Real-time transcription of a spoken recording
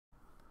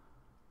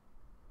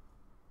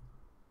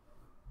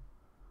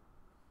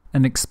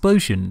An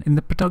explosion in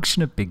the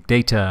production of big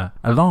data,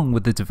 along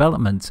with the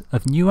development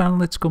of new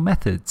analytical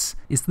methods,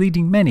 is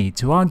leading many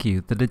to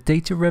argue that a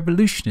data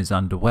revolution is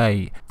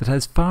underway that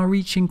has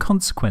far-reaching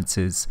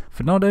consequences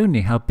for not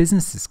only how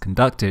business is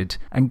conducted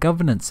and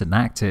governance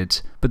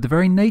enacted, but the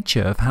very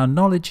nature of how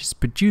knowledge is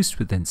produced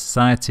within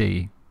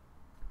society.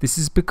 This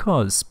is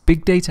because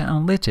big data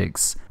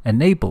analytics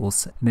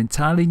enables an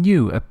entirely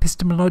new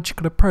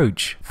epistemological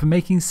approach for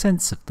making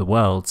sense of the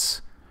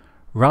world.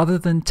 Rather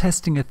than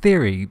testing a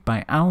theory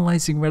by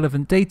analyzing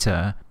relevant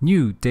data,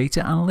 new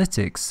data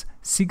analytics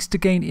seeks to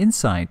gain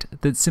insight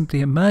that simply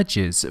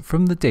emerges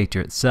from the data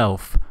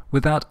itself,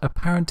 without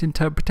apparent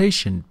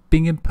interpretation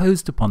being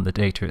imposed upon the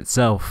data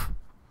itself.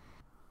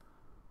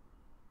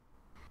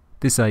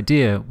 This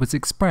idea was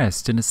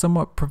expressed in a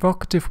somewhat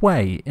provocative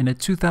way in a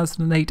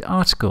 2008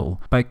 article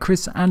by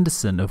Chris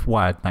Anderson of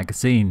Wired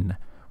magazine,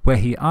 where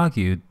he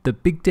argued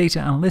that big data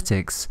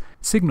analytics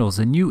signals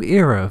a new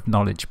era of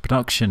knowledge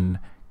production,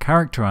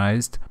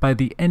 characterized by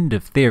the end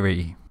of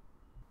theory.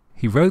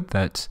 He wrote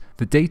that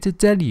the data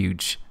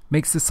deluge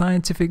makes the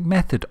scientific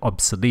method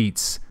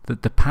obsolete,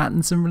 that the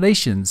patterns and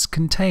relations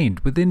contained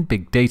within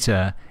big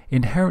data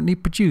inherently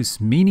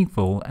produce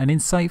meaningful and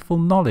insightful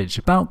knowledge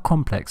about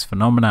complex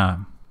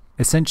phenomena,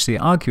 essentially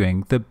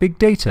arguing that big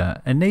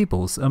data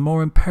enables a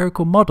more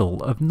empirical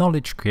model of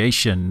knowledge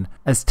creation,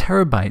 as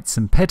terabytes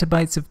and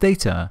petabytes of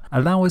data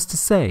allow us to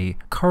say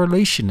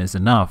correlation is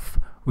enough.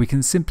 We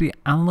can simply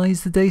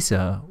analyze the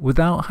data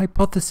without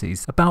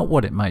hypotheses about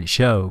what it might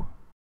show.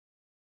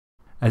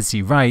 As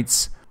he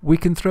writes, we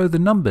can throw the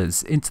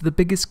numbers into the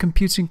biggest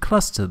computing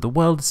cluster the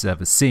world has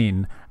ever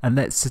seen and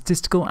let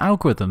statistical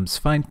algorithms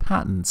find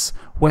patterns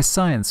where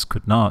science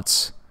could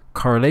not.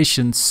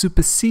 Correlation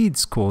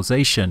supersedes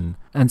causation,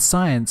 and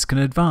science can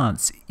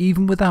advance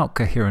even without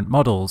coherent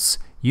models,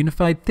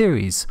 unified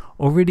theories,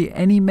 or really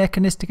any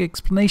mechanistic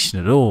explanation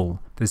at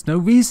all. There's no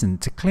reason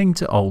to cling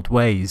to old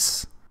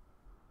ways.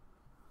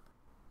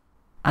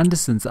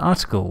 Anderson's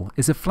article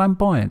is a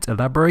flamboyant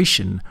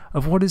elaboration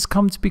of what has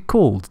come to be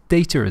called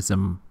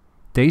Dataism.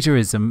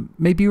 Dataism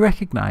may be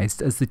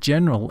recognized as the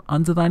general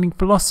underlying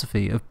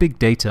philosophy of big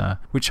data,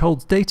 which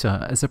holds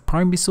data as a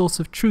primary source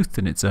of truth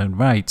in its own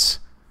right.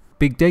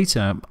 Big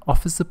data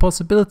offers the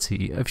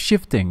possibility of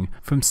shifting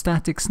from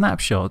static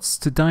snapshots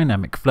to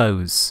dynamic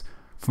flows,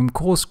 from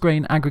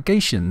coarse-grained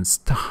aggregations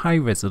to high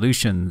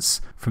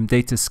resolutions, from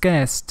data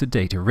scarce to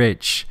data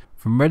rich,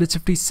 from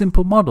relatively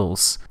simple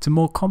models to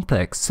more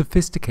complex,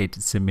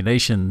 sophisticated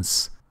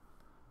simulations.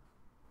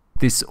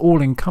 This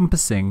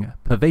all-encompassing,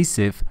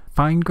 pervasive,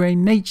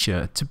 fine-grained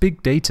nature to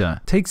big data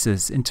takes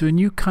us into a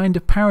new kind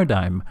of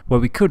paradigm where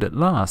we could at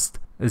last,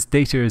 as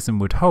Dataism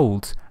would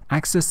hold,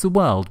 access the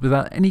world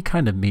without any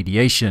kind of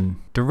mediation,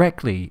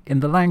 directly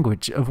in the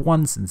language of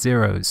ones and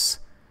zeros.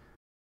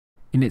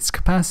 In its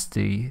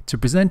capacity to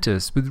present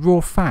us with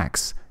raw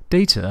facts,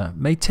 data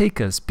may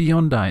take us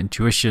beyond our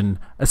intuition,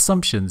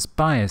 assumptions,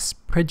 bias,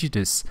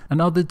 prejudice,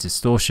 and other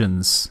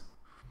distortions.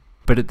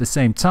 But at the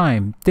same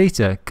time,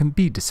 data can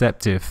be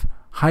deceptive,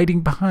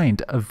 hiding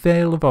behind a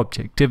veil of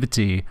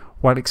objectivity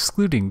while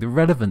excluding the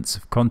relevance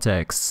of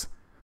context.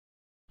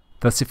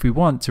 Thus, if we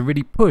want to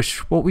really push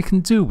what we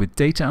can do with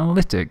data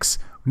analytics,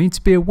 we need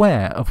to be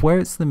aware of where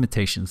its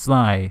limitations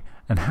lie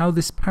and how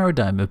this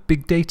paradigm of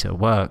big data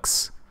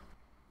works.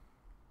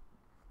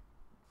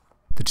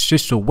 The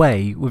traditional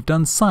way we've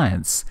done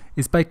science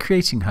is by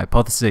creating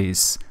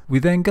hypotheses. We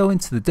then go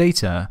into the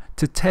data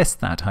to test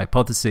that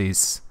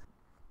hypothesis.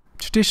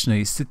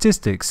 Traditionally,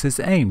 statistics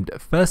has aimed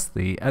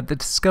firstly at the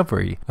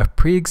discovery of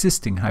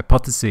pre-existing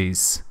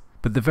hypotheses,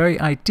 but the very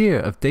idea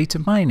of data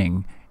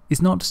mining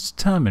is not to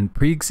determine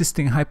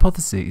pre-existing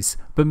hypotheses,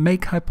 but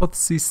make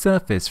hypotheses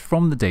surface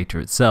from the data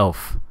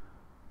itself.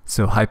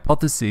 So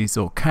hypotheses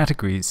or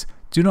categories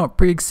do not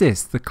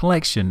pre-exist the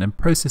collection and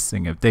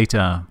processing of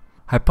data.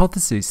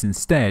 Hypothesis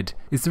instead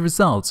is the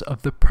result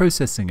of the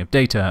processing of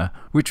data,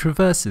 which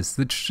reverses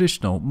the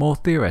traditional, more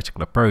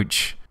theoretical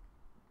approach.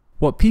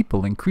 What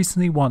people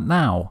increasingly want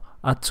now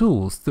are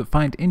tools that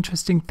find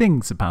interesting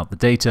things about the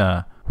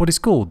data, what is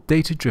called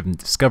data-driven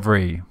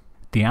discovery.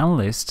 The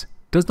analyst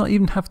does not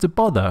even have to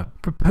bother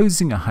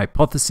proposing a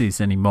hypothesis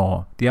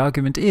anymore. The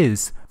argument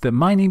is that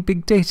mining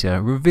big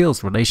data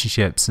reveals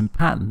relationships and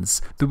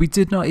patterns that we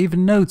did not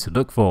even know to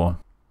look for.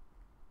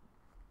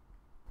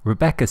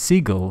 Rebecca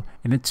Siegel,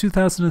 in a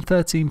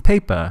 2013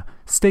 paper,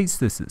 states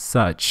this as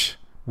such: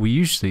 "We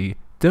usually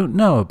don't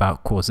know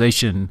about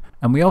causation,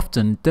 and we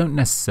often don't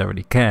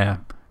necessarily care.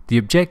 The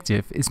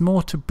objective is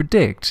more to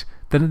predict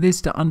than it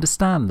is to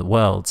understand the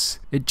world.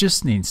 It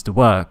just needs to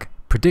work.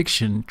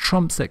 Prediction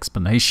trumps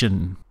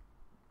explanation."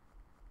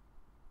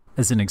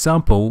 As an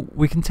example,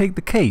 we can take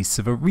the case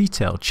of a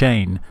retail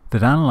chain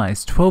that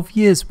analyzed 12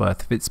 years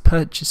worth of its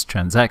purchase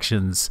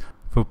transactions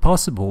for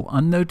possible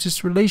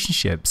unnoticed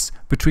relationships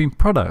between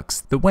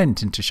products that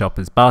went into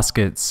shoppers'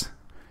 baskets.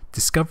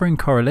 Discovering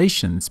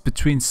correlations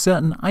between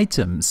certain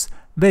items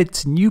led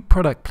to new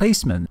product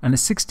placement and a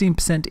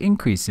 16%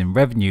 increase in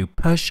revenue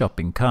per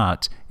shopping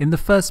cart in the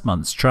first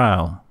month's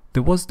trial.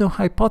 There was no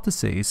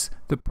hypothesis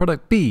that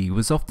product B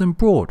was often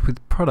brought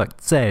with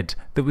product Z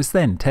that was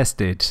then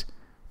tested.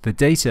 The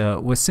data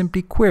were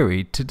simply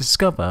queried to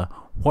discover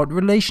what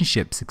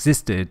relationships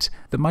existed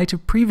that might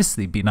have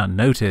previously been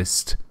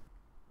unnoticed.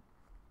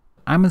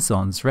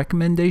 Amazon's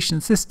recommendation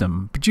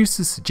system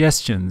produces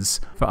suggestions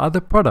for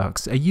other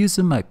products a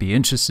user might be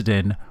interested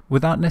in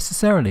without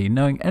necessarily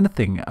knowing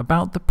anything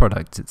about the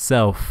product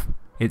itself.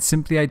 It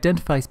simply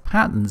identifies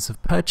patterns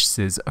of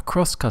purchases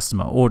across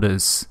customer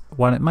orders.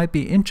 While it might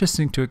be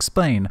interesting to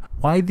explain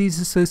why these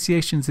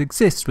associations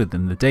exist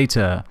within the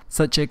data,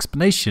 such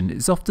explanation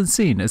is often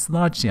seen as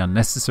largely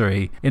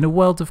unnecessary in a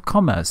world of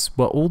commerce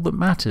where all that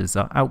matters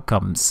are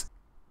outcomes.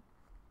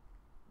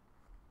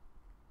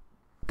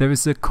 There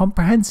is a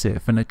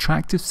comprehensive and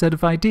attractive set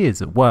of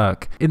ideas at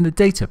work in the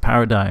data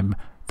paradigm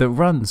that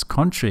runs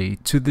contrary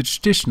to the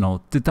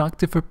traditional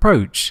deductive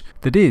approach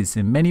that is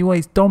in many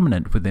ways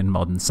dominant within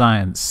modern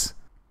science.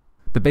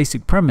 The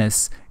basic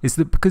premise is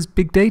that because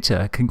big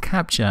data can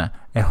capture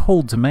a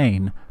whole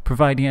domain,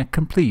 providing a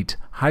complete,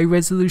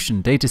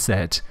 high-resolution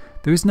dataset,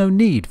 there is no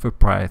need for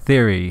prior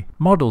theory,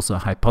 models or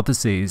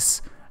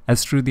hypotheses,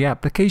 as through the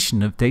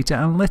application of data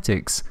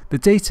analytics, the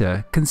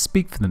data can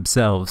speak for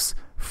themselves,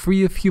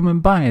 free of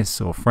human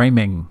bias or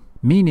framing.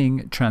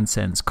 Meaning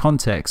transcends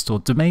context or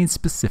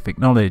domain-specific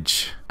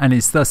knowledge, and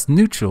is thus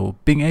neutral,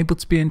 being able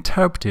to be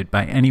interpreted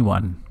by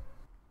anyone.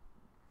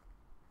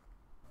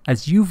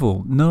 As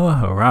Yuval Noah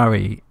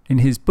Harari, in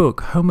his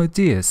book Homo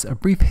Deus, A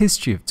Brief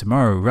History of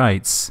Tomorrow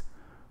writes,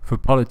 "For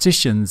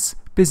politicians,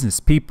 business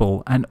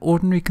people, and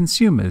ordinary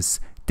consumers,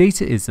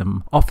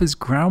 Dataism offers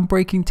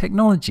groundbreaking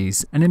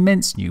technologies and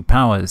immense new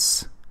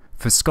powers.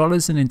 For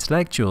scholars and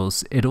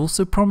intellectuals, it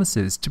also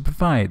promises to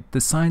provide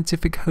the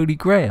scientific holy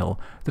grail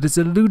that has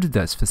eluded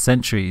us for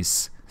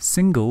centuries,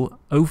 single,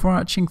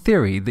 overarching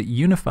theory that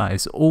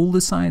unifies all the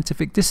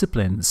scientific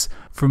disciplines,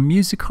 from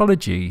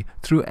musicology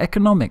through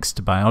economics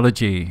to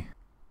biology.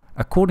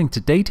 According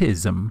to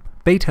Dataism,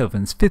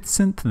 Beethoven's Fifth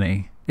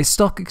Symphony, a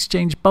stock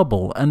exchange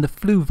bubble, and the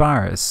flu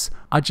virus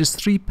are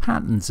just three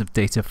patterns of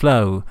data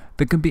flow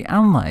that can be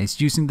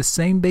analyzed using the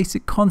same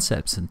basic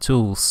concepts and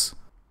tools."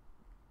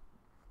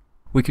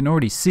 We can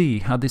already see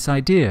how this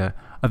idea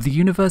of the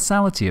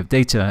universality of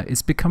data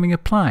is becoming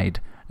applied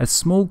as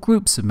small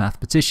groups of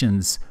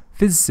mathematicians,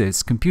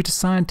 physicists, computer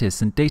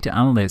scientists, and data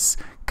analysts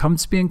come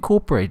to be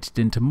incorporated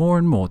into more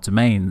and more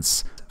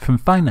domains, from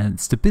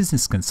finance to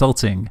business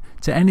consulting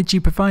to energy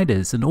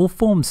providers and all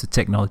forms of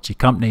technology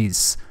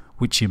companies,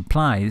 which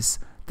implies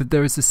that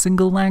there is a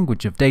single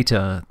language of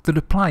data that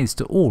applies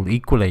to all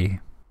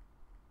equally.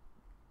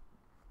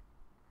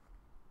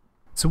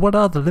 So what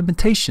are the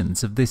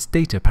limitations of this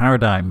data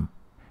paradigm?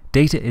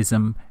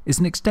 Dataism is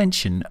an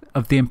extension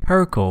of the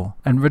empirical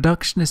and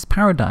reductionist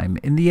paradigm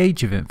in the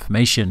age of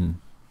information.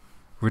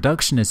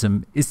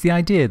 Reductionism is the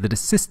idea that a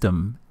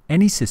system,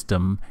 any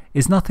system,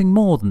 is nothing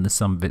more than the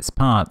sum of its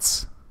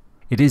parts.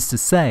 It is to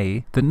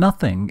say that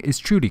nothing is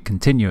truly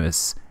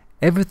continuous.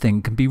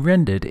 Everything can be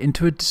rendered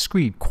into a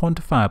discrete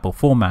quantifiable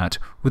format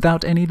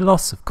without any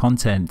loss of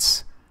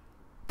content.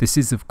 This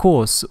is of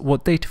course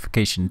what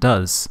datafication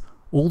does.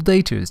 All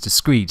data is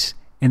discrete,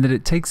 in that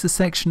it takes a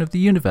section of the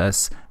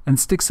universe and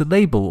sticks a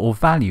label or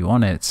value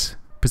on it,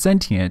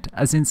 presenting it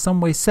as in some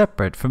way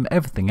separate from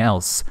everything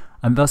else,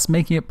 and thus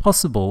making it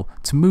possible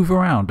to move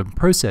around and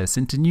process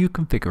into new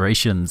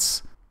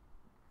configurations.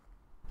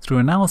 Through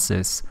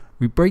analysis,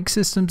 we break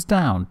systems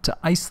down to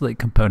isolate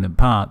component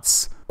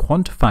parts,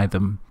 quantify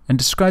them, and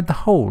describe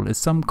the whole as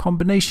some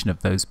combination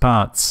of those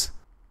parts.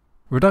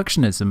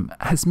 Reductionism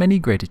has many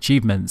great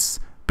achievements,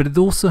 but it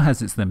also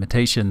has its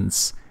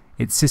limitations.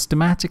 It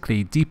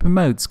systematically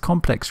depromotes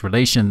complex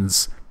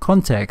relations,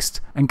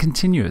 context, and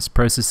continuous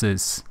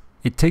processes.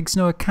 It takes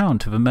no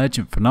account of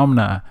emergent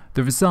phenomena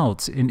that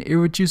result in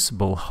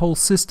irreducible whole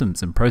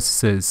systems and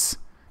processes.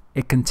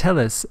 It can tell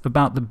us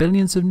about the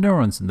billions of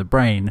neurons in the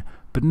brain,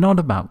 but not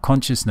about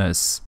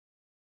consciousness.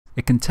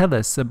 It can tell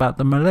us about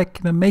the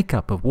molecular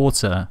makeup of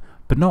water,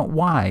 but not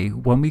why,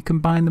 when we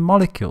combine the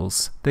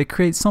molecules, they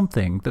create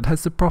something that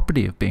has the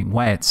property of being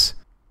wet.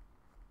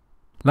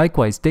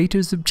 Likewise, data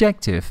is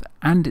objective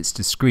and it's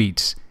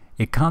discrete.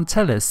 It can't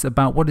tell us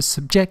about what is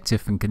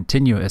subjective and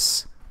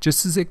continuous.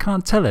 Just as it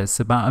can't tell us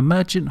about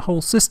emergent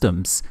whole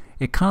systems,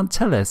 it can't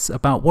tell us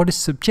about what is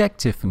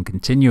subjective and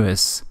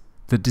continuous.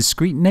 The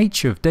discrete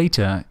nature of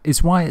data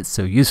is why it's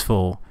so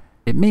useful.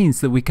 It means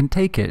that we can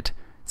take it,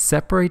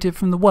 separate it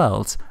from the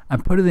world,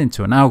 and put it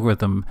into an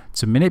algorithm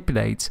to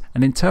manipulate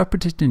and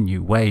interpret it in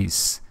new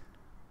ways.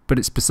 But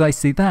it's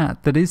precisely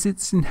that is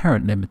its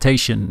inherent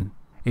limitation.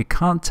 It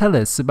can't tell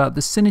us about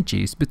the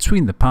synergies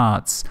between the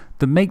parts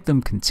that make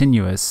them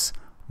continuous,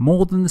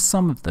 more than the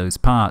sum of those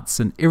parts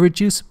and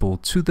irreducible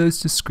to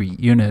those discrete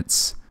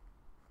units.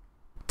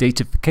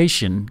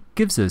 Datafication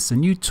gives us a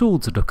new tool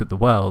to look at the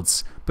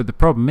worlds, but the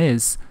problem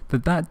is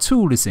that that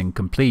tool is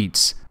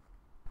incomplete.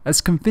 As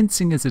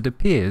convincing as it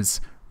appears,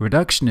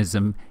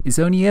 reductionism is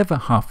only ever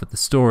half of the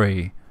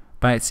story.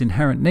 By its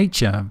inherent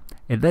nature,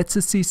 it lets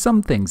us see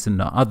some things and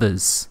not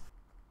others.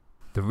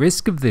 The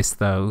risk of this,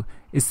 though,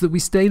 is that we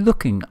stay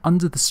looking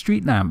under the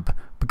street lamp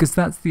because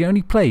that's the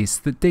only place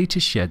that data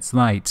sheds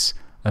light,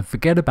 and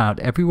forget about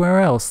everywhere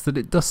else that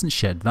it doesn't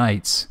shed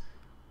light.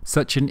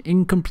 Such an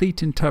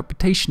incomplete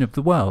interpretation of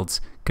the world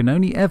can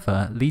only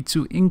ever lead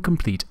to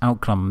incomplete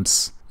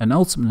outcomes, and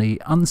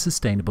ultimately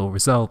unsustainable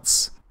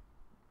results.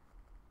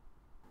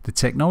 The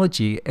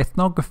technology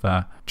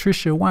ethnographer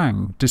Tricia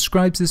Wang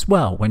describes this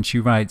well when she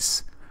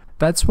writes,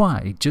 "That's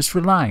why just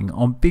relying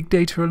on big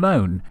data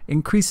alone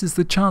increases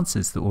the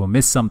chances that we'll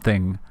miss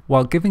something,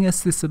 while giving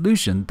us this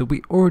illusion that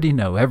we already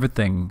know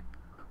everything.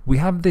 We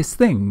have this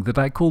thing that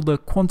I call the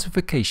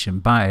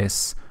quantification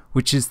bias,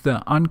 which is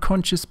the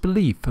unconscious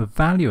belief of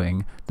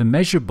valuing the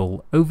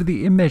measurable over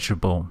the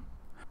immeasurable.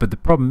 But the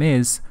problem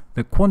is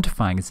that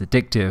quantifying is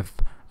addictive,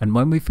 and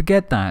when we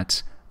forget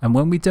that, and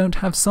when we don't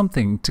have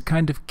something to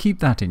kind of keep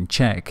that in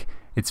check,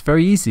 it's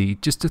very easy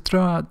just to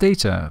throw out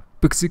data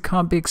because it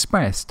can't be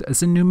expressed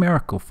as a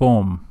numerical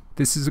form.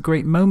 This is a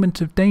great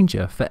moment of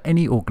danger for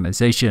any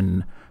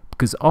organization,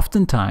 because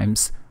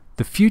oftentimes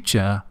the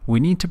future we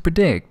need to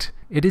predict,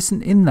 it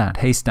isn't in that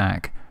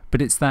haystack,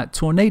 but it's that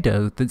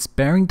tornado that's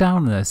bearing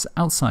down on us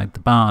outside the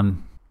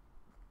barn."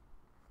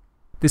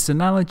 This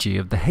analogy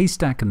of the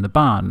haystack and the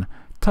barn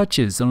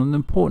touches on an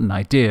important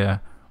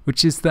idea,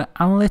 which is that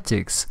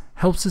analytics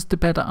helps us to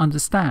better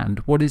understand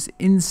what is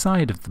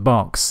inside of the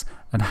box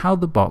and how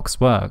the box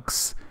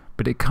works,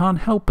 but it can't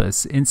help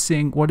us in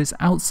seeing what is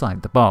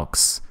outside the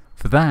box.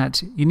 For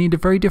that, you need a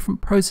very different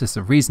process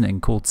of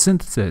reasoning called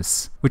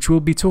synthesis, which we'll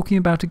be talking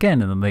about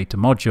again in a later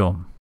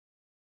module.